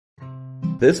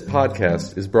This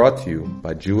podcast is brought to you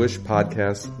by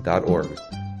JewishPodcasts.org.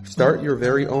 Start your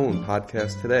very own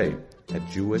podcast today at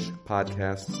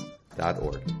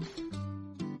JewishPodcasts.org.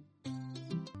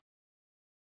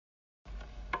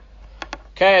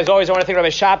 Okay, as always, I want to thank Rabbi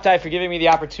Shabtai for giving me the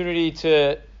opportunity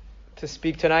to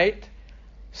speak tonight.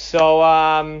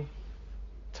 So,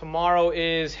 tomorrow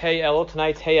is Hey Elul,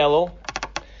 tonight's Hey Elul.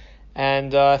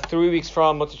 And 3 weeks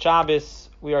from Motzei Shabbos,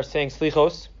 we are saying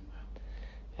Slichos.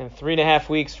 And 3.5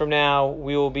 weeks from now,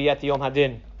 we will be at the Yom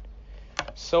Hadin.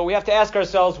 So we have to ask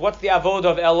ourselves, what's the avoda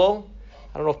of Elul?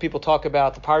 I don't know if people talk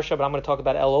about the Parsha, but I'm going to talk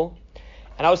about Elul.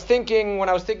 And I was thinking, when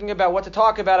I was thinking about what to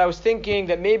talk about, I was thinking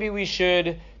that maybe we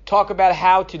should talk about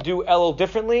how to do Elul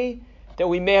differently than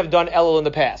we may have done Elul in the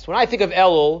past. When I think of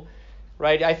Elul,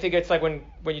 right, I think it's like when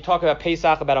you talk about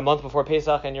Pesach, about a month before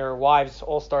Pesach, and your wives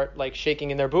all start like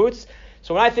shaking in their boots.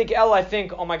 So when I think Elul, I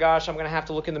think, oh my gosh, I'm going to have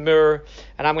to look in the mirror,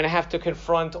 and I'm going to have to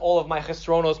confront all of my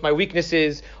chesronos, my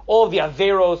weaknesses, all of the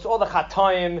averos, all the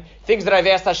chataim, things that I've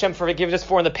asked Hashem for forgiveness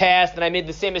for in the past, and I made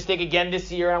the same mistake again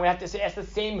this year, and I'm going to have to ask the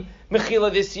same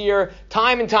mechila this year,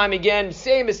 time and time again,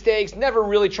 same mistakes, never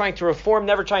really trying to reform,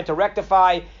 never trying to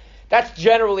rectify. That's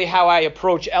generally how I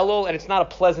approach Elul, and it's not a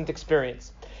pleasant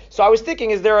experience. So I was thinking,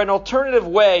 is there an alternative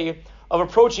way of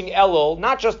approaching Elul,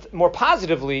 not just more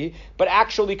positively, but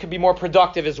actually could be more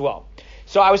productive as well?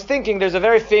 So I was thinking, there's a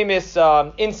very famous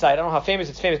insight. I don't know how famous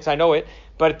it's famous because I know it,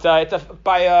 but it's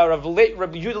by Rav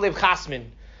Yehuda Leib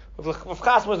Chasman. Rav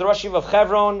Chasman was the Rosh Yeshiva of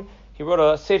Hebron. He wrote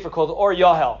a sefer called Or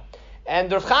Yohel.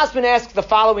 And Rav Chasman asked the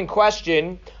following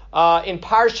question in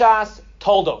Parshas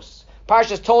Toldos.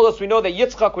 Parshas Toldos, we know that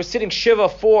Yitzchak was sitting Shiva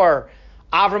for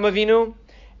Avram Avinu,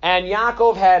 and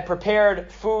Yaakov had prepared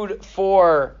food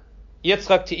for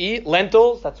Yitzchak to eat,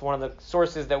 lentils. That's one of the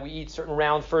sources that we eat certain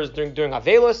round furs during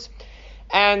Avelos.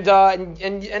 And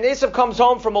Esav comes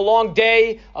home from a long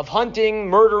day of hunting,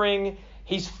 murdering.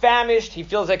 He's famished. He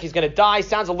feels like he's going to die.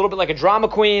 Sounds a little bit like a drama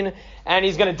queen. And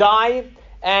he's going to die.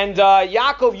 And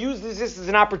Yaakov uses this as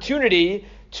an opportunity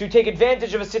to take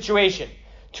advantage of a situation,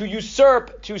 to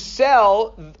usurp, to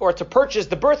sell, or to purchase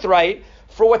the birthright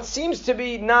for what seems to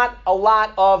be not a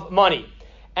lot of money.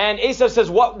 And Esav says,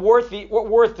 what worth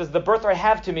does the birthright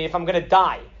have to me if I'm going to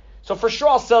die? So for sure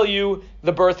I'll sell you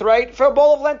the birthright for a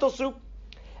bowl of lentil soup.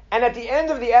 And at the end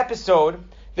of the episode,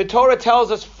 the Torah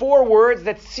tells us 4 words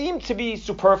that seem to be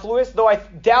superfluous, though I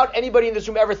doubt anybody in this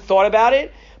room ever thought about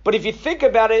it. But if you think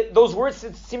about it, those words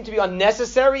seem to be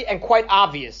unnecessary and quite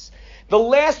obvious. The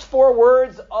last 4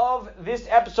 words of this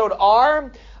episode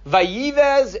are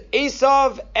Vayivez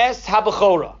Esav es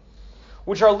habechora,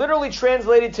 which are literally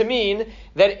translated to mean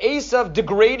that Esav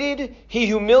degraded, he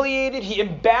humiliated, he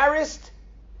embarrassed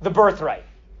the birthright.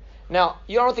 Now,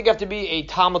 you don't think you have to be a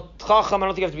Talmud Chacham, I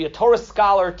don't think you have to be a Torah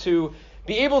scholar to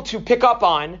be able to pick up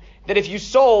on that if you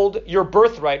sold your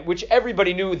birthright, which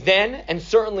everybody knew then and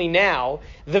certainly now,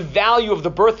 the value of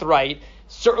the birthright,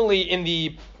 certainly in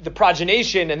the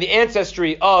progenation and the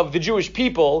ancestry of the Jewish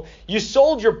people, you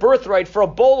sold your birthright for a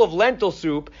bowl of lentil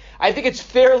soup. I think it's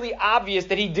fairly obvious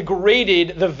that he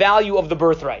degraded the value of the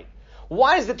birthright.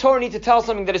 Why does the Torah need to tell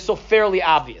something that is so fairly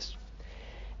obvious?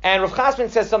 And Rav Chasman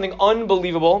says something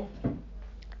unbelievable,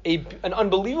 an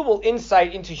unbelievable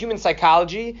insight into human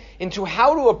psychology, into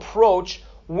how to approach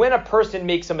when a person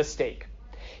makes a mistake.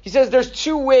 He says there's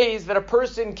 2 ways that a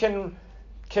person can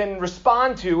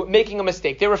respond to making a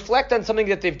mistake. They reflect on something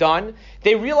that they've done.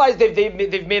 They realize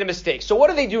they've made a mistake. So what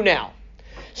do they do now?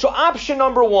 So option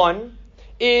number 1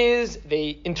 is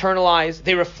they internalize,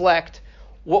 they reflect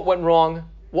what went wrong,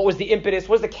 what was the impetus,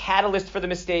 what was the catalyst for the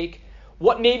mistake,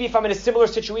 what maybe if I'm in a similar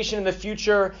situation in the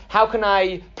future, how can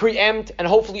I preempt and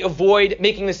hopefully avoid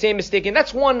making the same mistake? And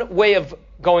that's one way of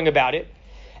going about it.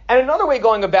 And another way of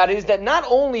going about it is that not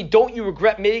only don't you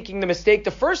regret making the mistake the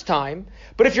first time,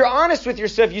 but if you're honest with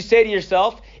yourself, you say to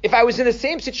yourself, if I was in the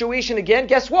same situation again,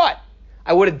 guess what?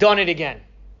 I would have done it again.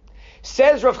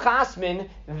 Says Rav Chasman,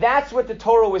 that's what the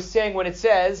Torah was saying when it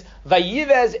says,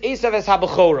 Vayivez Esav es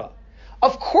habechora.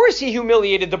 Of course he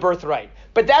humiliated the birthright,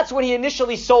 but that's when he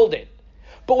initially sold it.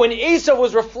 But when Esav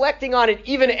was reflecting on it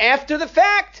even after the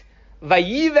fact,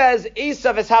 Vayivez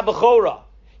Esav es habechora.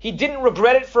 He didn't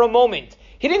regret it for a moment.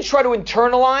 He didn't try to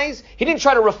internalize, he didn't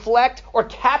try to reflect or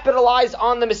capitalize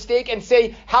on the mistake and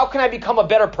say, how can I become a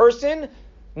better person?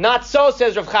 Not so,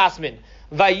 says Rav Chasman.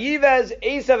 Vayivez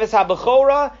Esav es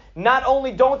habechora. Not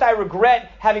only don't I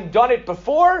regret having done it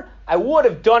before, I would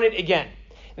have done it again.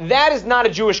 That is not a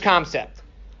Jewish concept.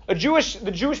 The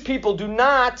Jewish people do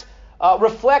not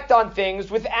reflect on things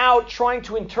without trying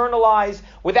to internalize,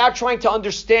 without trying to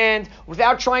understand,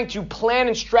 without trying to plan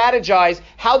and strategize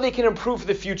how they can improve for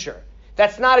the future.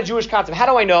 That's not a Jewish concept. How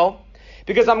do I know?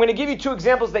 because I'm going to give you two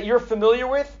examples that you're familiar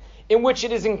with, in which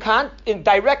it is in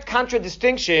direct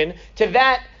contradistinction to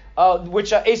that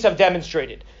which Esav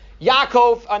demonstrated.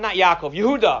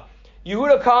 Yehuda.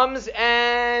 Yehuda comes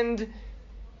and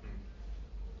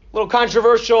little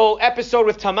controversial episode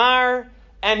with Tamar,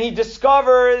 and he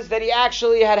discovers that he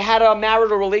actually had a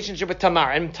marital relationship with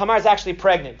Tamar, and Tamar is actually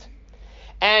pregnant.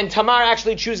 And Tamar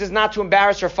actually chooses not to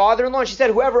embarrass her father-in-law, and she said,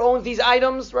 whoever owns these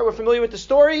items, right, we're familiar with the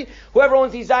story, whoever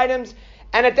owns these items.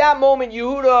 And at that moment,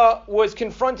 Yehuda was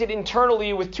confronted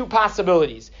internally with two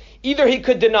possibilities. Either he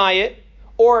could deny it,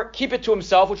 or keep it to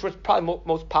himself, which was probably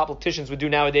most politicians would do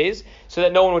nowadays, so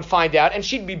that no one would find out, and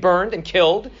she'd be burned and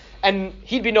killed, and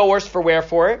he'd be no worse for wear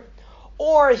for it.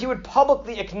 Or he would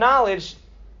publicly acknowledge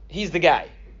he's the guy.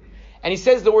 And he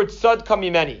says the word Tzad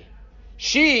Kamimeni.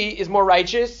 She is more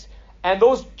righteous, and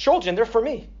those children, they're for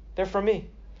me. They're for me.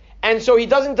 And so he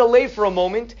doesn't delay for a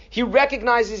moment. He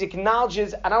recognizes,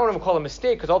 acknowledges, and I don't want to call it a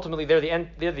mistake, because ultimately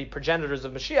they're the progenitors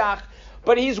of Mashiach,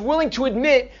 but he's willing to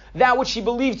admit that which he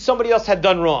believed somebody else had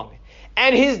done wrong.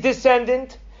 And his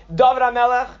descendant, David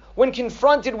HaMelech, when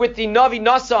confronted with the Navi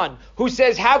Nasan, who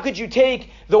says, how could you take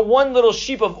the one little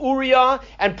sheep of Uriah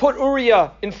and put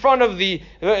Uriah in front of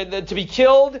to be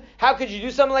killed? How could you do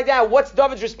something like that? What's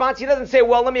David's response? He doesn't say,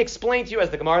 well, let me explain to you,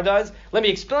 as the Gemara does. Let me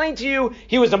explain to you.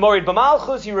 He was a Morid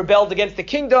B'malchus. He rebelled against the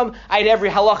kingdom. I had every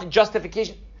halachic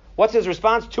justification. What's his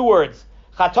response? 2 words.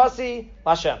 Chatasi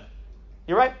Lashem.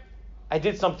 You're right. I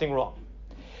did something wrong.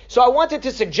 So I wanted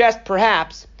to suggest,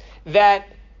 perhaps, that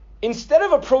instead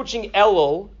of approaching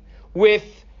Elul with,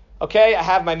 okay, I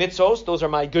have my mitzvos, those are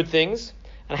my good things,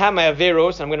 and I have my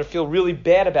averos, and I'm going to feel really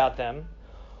bad about them,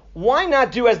 why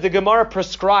not do as the Gemara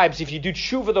prescribes if you do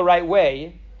tshuva the right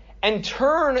way, and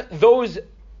turn those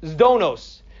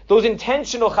zdonos, those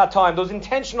intentional chataim, those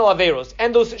intentional averos,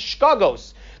 and those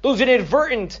shkagos, those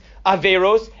inadvertent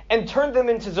averos, and turn them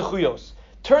into zechuyos,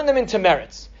 turn them into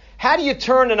merits. How do you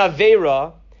turn an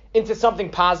avera into something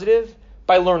positive?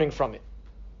 By learning from it.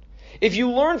 If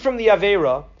you learn from the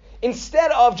avera,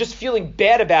 instead of just feeling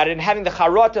bad about it and having the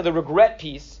charata, the regret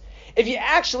piece, if you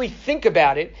actually think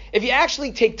about it, if you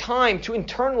actually take time to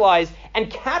internalize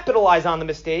and capitalize on the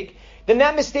mistake, then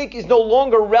that mistake is no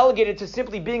longer relegated to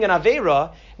simply being an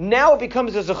avera. Now it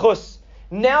becomes a zechus.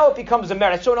 Now it becomes a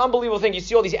merit. So an unbelievable thing. You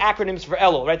see all these acronyms for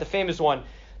Elul, right? The famous one,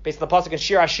 based on the pasuk in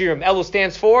Shir Hashirim. Elul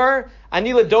stands for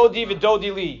Anila Dodi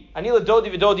V'Dodi Li. Anila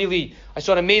Dodi V'Dodi Li. I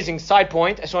saw an amazing side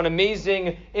point. I saw an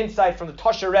amazing insight from the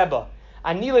Tosha Rebbe.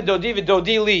 Anila Dodi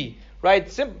V'Dodi Li.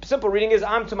 Right? Simple reading is,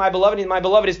 I'm to my beloved, and my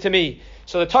beloved is to me.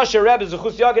 So the Tosha Rebbe,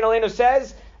 Zechus Yagin Aleinu,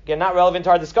 says, again, not relevant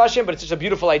to our discussion, but it's such a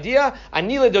beautiful idea.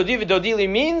 Anila Dodi V'Dodi Li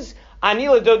means,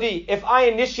 Anila Dodi, if I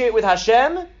initiate with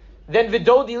Hashem, then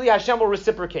V'Dodi Li, Hashem will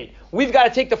reciprocate. We've got to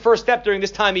take the first step during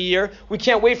this time of year. We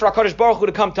can't wait for HaKadosh Baruch Hu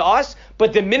to come to us,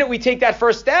 but the minute we take that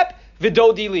first step,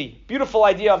 V'Dodi Li. Beautiful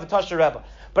idea of the Tosha Rebbe.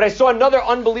 But I saw another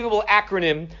unbelievable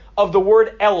acronym of the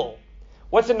word Elul.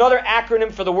 What's another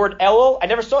acronym for the word Elul? I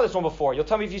never saw this one before. You'll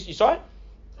tell me if you saw it?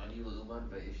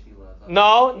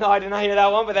 No, I did not hear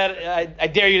that one, but I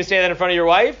dare you to say that in front of your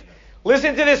wife.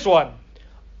 Listen to this one.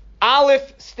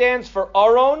 Aleph stands for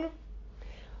Aron.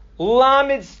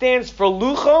 Lamed stands for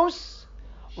Luchos.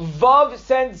 Vav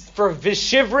stands for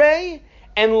Vishivre.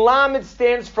 And Lamed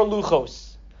stands for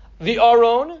Luchos. The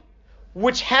Aron,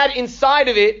 which had inside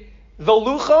of it the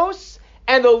Luchos,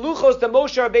 and the Luchos that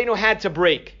Moshe Rabbeinu had to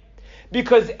break.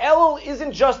 Because Elul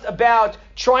isn't just about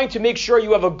trying to make sure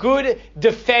you have a good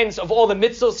defense of all the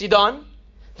mitzvahs you done,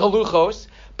 the Luchos,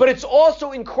 but it's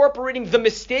also incorporating the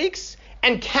mistakes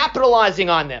and capitalizing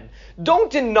on them.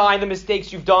 Don't deny the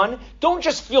mistakes you've done. Don't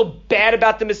just feel bad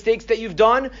about the mistakes that you've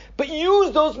done, but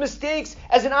use those mistakes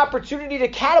as an opportunity to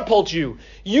catapult you.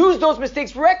 Use those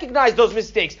mistakes, recognize those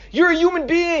mistakes. You're a human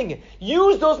being.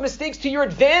 Use those mistakes to your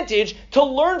advantage to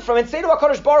learn from and say to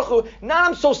HaKadosh Baruch Hu, not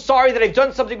I'm so sorry that I've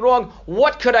done something wrong,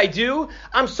 what could I do?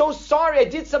 I'm so sorry I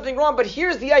did something wrong, but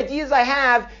here's the ideas I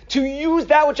have to use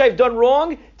that which I've done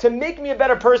wrong to make me a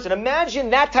better person. Imagine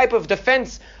that type of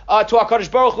defense to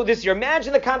HaKadosh Baruch Hu this year.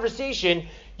 Imagine the conversation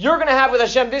you're going to have with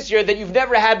Hashem this year that you've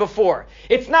never had before.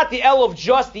 It's not the Elul of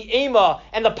just the Ema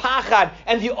and the Pachad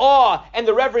and the awe and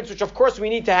the reverence, which of course we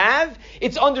need to have.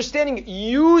 It's understanding,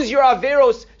 use your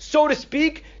Averos, so to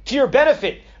speak, to your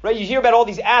benefit. Right? You hear about all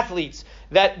these athletes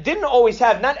that didn't always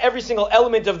have, not every single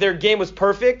element of their game was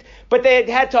perfect, but they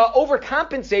had to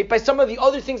overcompensate by some of the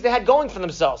other things they had going for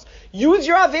themselves. Use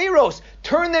your Averos,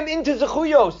 turn them into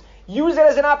Zechuyos. Use it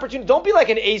as an opportunity. Don't be like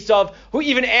an Esav who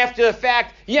even after the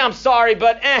fact, yeah, I'm sorry,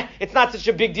 but it's not such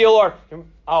a big deal. Or,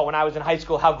 oh, when I was in high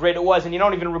school, how great it was, and you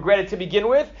don't even regret it to begin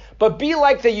with. But be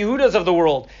like the Yehudas of the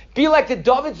world. Be like the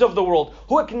Davids of the world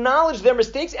who acknowledge their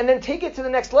mistakes and then take it to the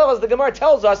next level, as the Gemara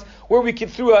tells us, where we can,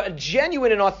 through a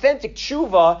genuine and authentic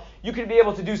tshuva, you can be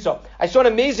able to do so. I saw an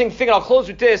amazing thing, and I'll close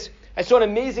with this. I saw an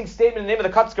amazing statement in the name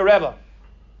of the Kotzker Rebbe.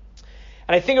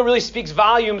 And I think it really speaks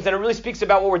volumes, and it really speaks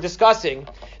about what we're discussing.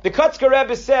 The Kotzker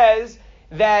Rebbe says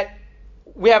that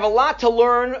we have a lot to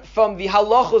learn from the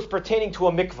halachos pertaining to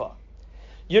a mikvah.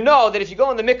 You know that if you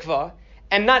go in the mikvah,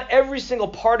 and not every single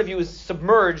part of you is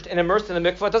submerged and immersed in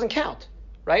the mikvah, it doesn't count,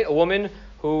 right? A woman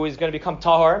who is going to become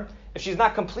tahor, if she's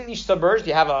not completely submerged,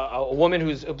 you have a woman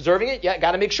who's observing it, you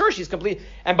got to make sure she's complete.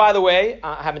 And by the way,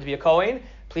 I happen to be a Kohen.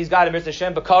 Please God, Emir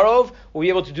Hashem, Bakarov, we'll be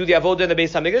able to do the avodah in the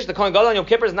Beis HaMikdash. The Kohen Gadol on Yom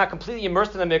Kippur is not completely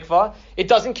immersed in the mikvah. It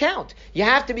doesn't count. You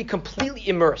have to be completely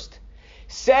immersed.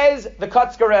 Says the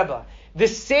Kotzker Rebbe, the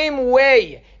same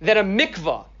way that a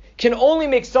mikvah can only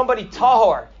make somebody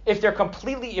tahor if they're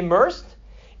completely immersed,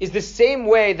 is the same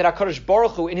way that HaKadosh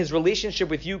Baruch Hu, in his relationship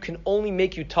with you, can only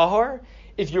make you tahor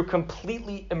if you're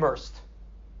completely immersed.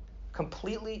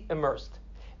 Completely immersed.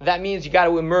 That means you got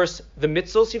to immerse the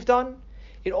mitzvos you've done.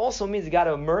 It also means you got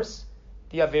to immerse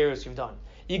the averus you've done.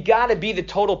 You got to be the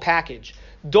total package.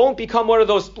 Don't become one of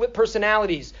those split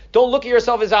personalities. Don't look at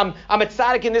yourself as I'm a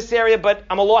tzaddik in this area, but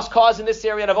I'm a lost cause in this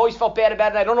area, and I've always felt bad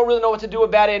about it. I don't really know what to do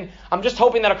about it. And I'm just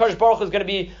hoping that HaKadosh Baruch Hu is going to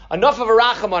be enough of a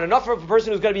rachaman, enough of a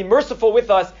person who's going to be merciful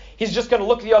with us. He's just going to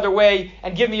look the other way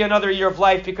and give me another year of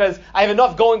life because I have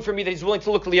enough going for me that he's willing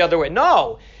to look the other way.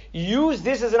 No. Use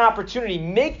this as an opportunity.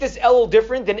 Make this Elul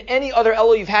different than any other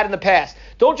Elul you've had in the past.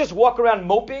 Don't just walk around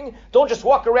moping. Don't just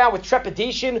walk around with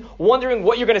trepidation, wondering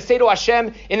what you're going to say to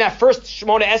Hashem in that first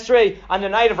Shemona Esrei on the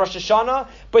night of Rosh Hashanah.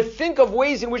 But think of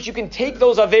ways in which you can take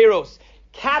those Averos,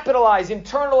 capitalize,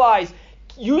 internalize,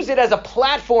 use it as a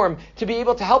platform to be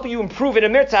able to help you improve in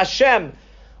Emir Hashem.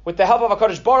 With the help of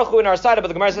HaKadosh Baruch Hu in our side, but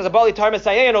the Gemara says, "Abali tar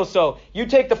mesayein also." You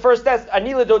take the first step.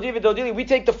 Anila dodivi dodili. We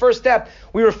take the first step.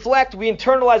 We reflect. We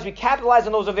internalize. We capitalize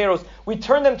on those averos. We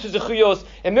turn them to zechuyos.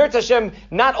 And Mir Hashem,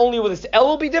 not only will this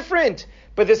El be different,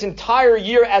 but this entire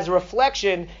year as a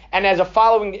reflection and as a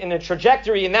following in a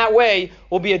trajectory in that way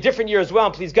will be a different year as well.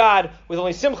 And please God, with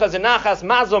only simchas and nachas,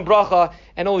 mazon bracha,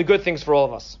 and only good things for all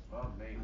of us.